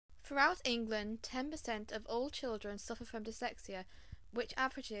Throughout England, 10% of all children suffer from dyslexia, which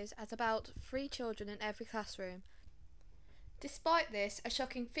averages at about 3 children in every classroom. Despite this, a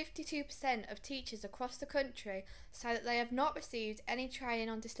shocking 52% of teachers across the country say that they have not received any training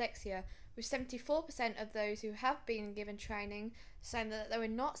on dyslexia, with 74% of those who have been given training saying that they were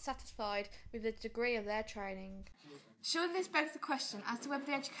not satisfied with the degree of their training. Surely this begs the question as to whether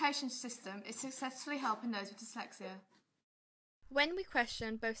the education system is successfully helping those with dyslexia. When we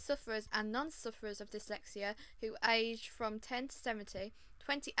questioned both sufferers and non-sufferers of dyslexia who aged from 10 to 70,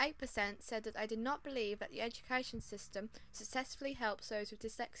 28% said that they did not believe that the education system successfully helps those with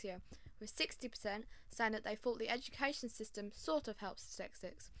dyslexia, with 60% saying that they thought the education system sort of helps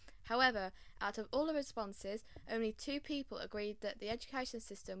dyslexics. However, out of all the responses, only 2 people agreed that the education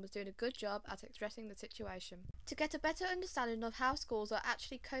system was doing a good job at addressing the situation. To get a better understanding of how schools are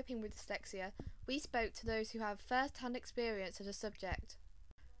actually coping with dyslexia, we spoke to those who have first-hand experience of the subject.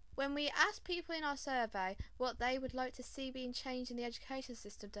 When we asked people in our survey what they would like to see being changed in the education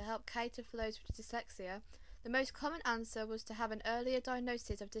system to help cater for those with dyslexia, the most common answer was to have an earlier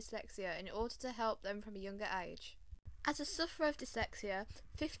diagnosis of dyslexia in order to help them from a younger age. As a sufferer of dyslexia,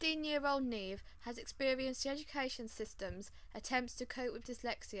 15-year-old Neve has experienced the education system's attempts to cope with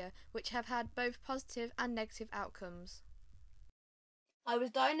dyslexia, which have had both positive and negative outcomes. I was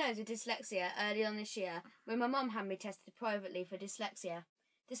diagnosed with dyslexia early on this year when my mum had me tested privately for dyslexia.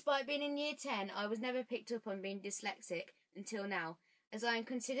 Despite being in year 10, I was never picked up on being dyslexic until now, as I am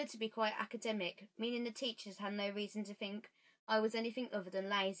considered to be quite academic, meaning the teachers had no reason to think I was anything other than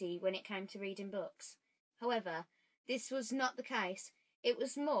lazy when it came to reading books. However, this was not the case. It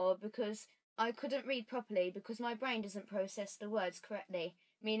was more because I couldn't read properly because my brain doesn't process the words correctly,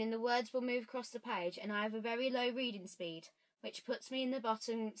 meaning the words will move across the page and I have a very low reading speed, which puts me in the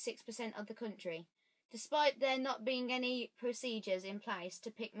bottom 6% of the country. Despite there not being any procedures in place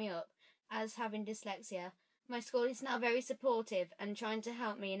to pick me up as having dyslexia, my school is now very supportive and trying to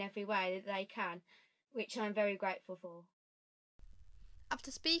help me in every way that they can, which I'm very grateful for. After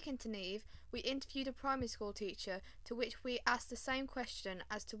speaking to Neve, we interviewed a primary school teacher to which we asked the same question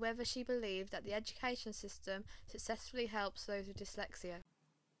as to whether she believed that the education system successfully helps those with dyslexia.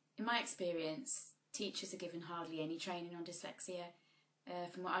 In my experience, teachers are given hardly any training on dyslexia.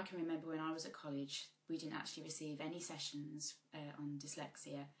 From what I can remember when I was at college, we didn't actually receive any sessions on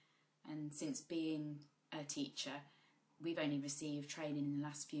dyslexia, and since being a teacher, we've only received training in the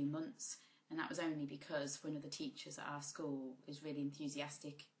last few months. And that was only because one of the teachers at our school is really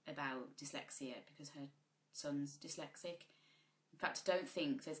enthusiastic about dyslexia because her son's dyslexic. In fact, I don't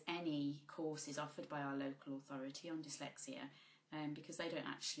think there's any courses offered by our local authority on dyslexia because they don't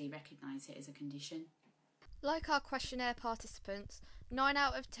actually recognise it as a condition. Like our questionnaire participants, 9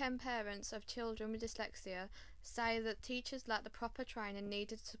 out of 10 parents of children with dyslexia say that teachers lack the proper training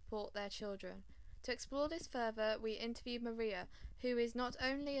needed to support their children. To explore this further, we interviewed Maria, who is not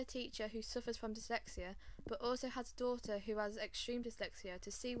only a teacher who suffers from dyslexia, but also has a daughter who has extreme dyslexia,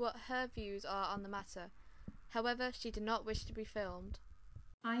 to see what her views are on the matter. However, she did not wish to be filmed.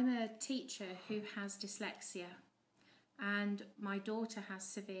 I'm a teacher who has dyslexia, and my daughter has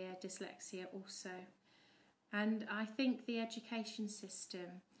severe dyslexia also. And I think the education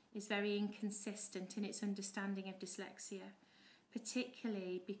system is very inconsistent in its understanding of dyslexia,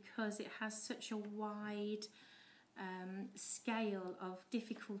 particularly because it has such a wide scale of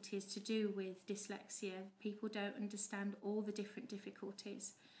difficulties to do with dyslexia. People don't understand all the different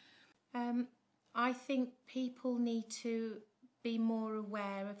difficulties. I think people need to be more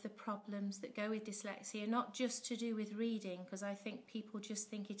aware of the problems that go with dyslexia, not just to do with reading, because I think people just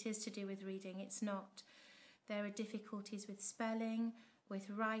think it is to do with reading. It's not. There are difficulties with spelling, with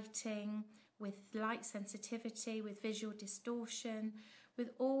writing, with light sensitivity, with visual distortion,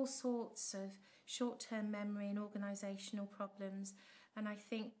 with all sorts of short-term memory and organisational problems, and I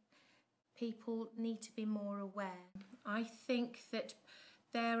think people need to be more aware. I think that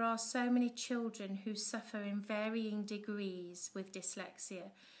there are so many children who suffer in varying degrees with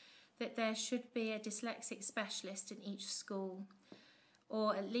dyslexia that there should be a dyslexic specialist in each school,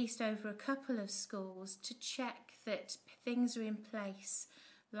 or at least over a couple of schools, to check that things are in place,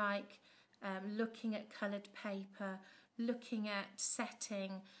 like looking at coloured paper, looking at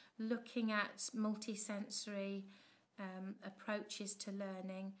setting, looking at multisensory approaches to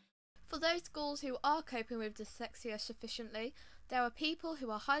learning. For those schools who are coping with dyslexia sufficiently, there are people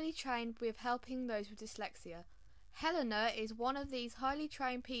who are highly trained with helping those with dyslexia. Helena is one of these highly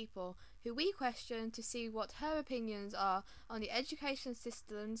trained people who we questioned to see what her opinions are on the education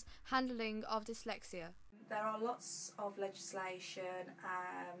system's handling of dyslexia. There are lots of legislation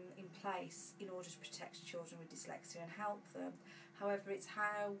in place in order to protect children with dyslexia and help them. However, it's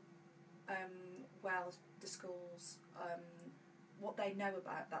how well the schools, what they know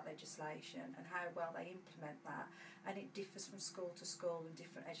about that legislation and how well they implement that, and it differs from school to school and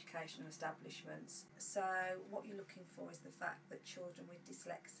different educational establishments. So what you're looking for is the fact that children with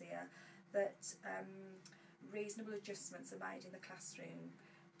dyslexia, that reasonable adjustments are made in the classroom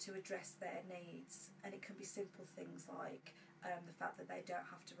to address their needs, and it can be simple things like the fact that they don't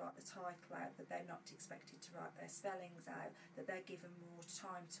have to write the title out, that they're not expected to write their spellings out, that they're given more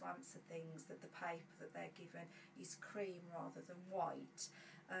time to answer things, that the paper that they're given is cream rather than white.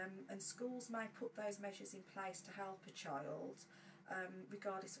 And schools may put those measures in place to help a child,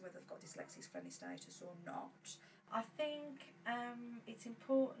 regardless of whether they've got dyslexic friendly status or not. I think it's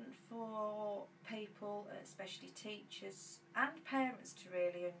important for people, especially teachers and parents, to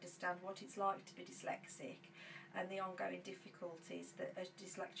really understand what it's like to be dyslexic and the ongoing difficulties that a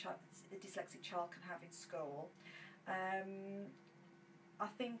dyslexic child can have in school. I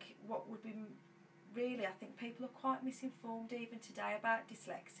think what would be really, I think people are quite misinformed even today about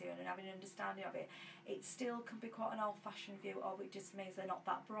dyslexia and having an understanding of it. It still can be quite an old-fashioned view of it just means they're not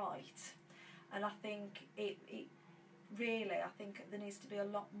that bright. And I think it really, I think there needs to be a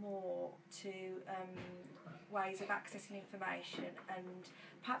lot more to ways of accessing information and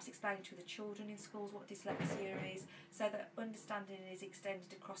perhaps explaining to the children in schools what dyslexia is, so that understanding is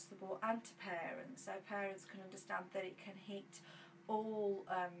extended across the board and to parents, so parents can understand that it can hit all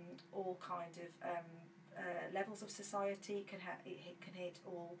kind of levels of society. It can hit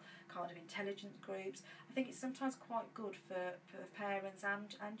all kind of intelligent groups. I think it's sometimes quite good for parents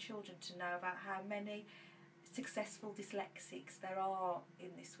and children to know about how many successful dyslexics there are in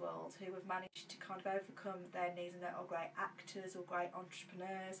this world who have managed to kind of overcome their needs and that are great actors or great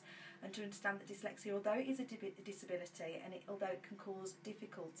entrepreneurs, and to understand that dyslexia, although it is a disability and although it can cause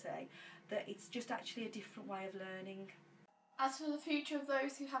difficulty, that it's just actually a different way of learning. As for the future of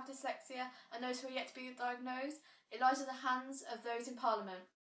those who have dyslexia and those who are yet to be diagnosed, it lies in the hands of those in Parliament.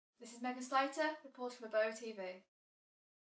 This is Megan Slater, reporting for Bow TV.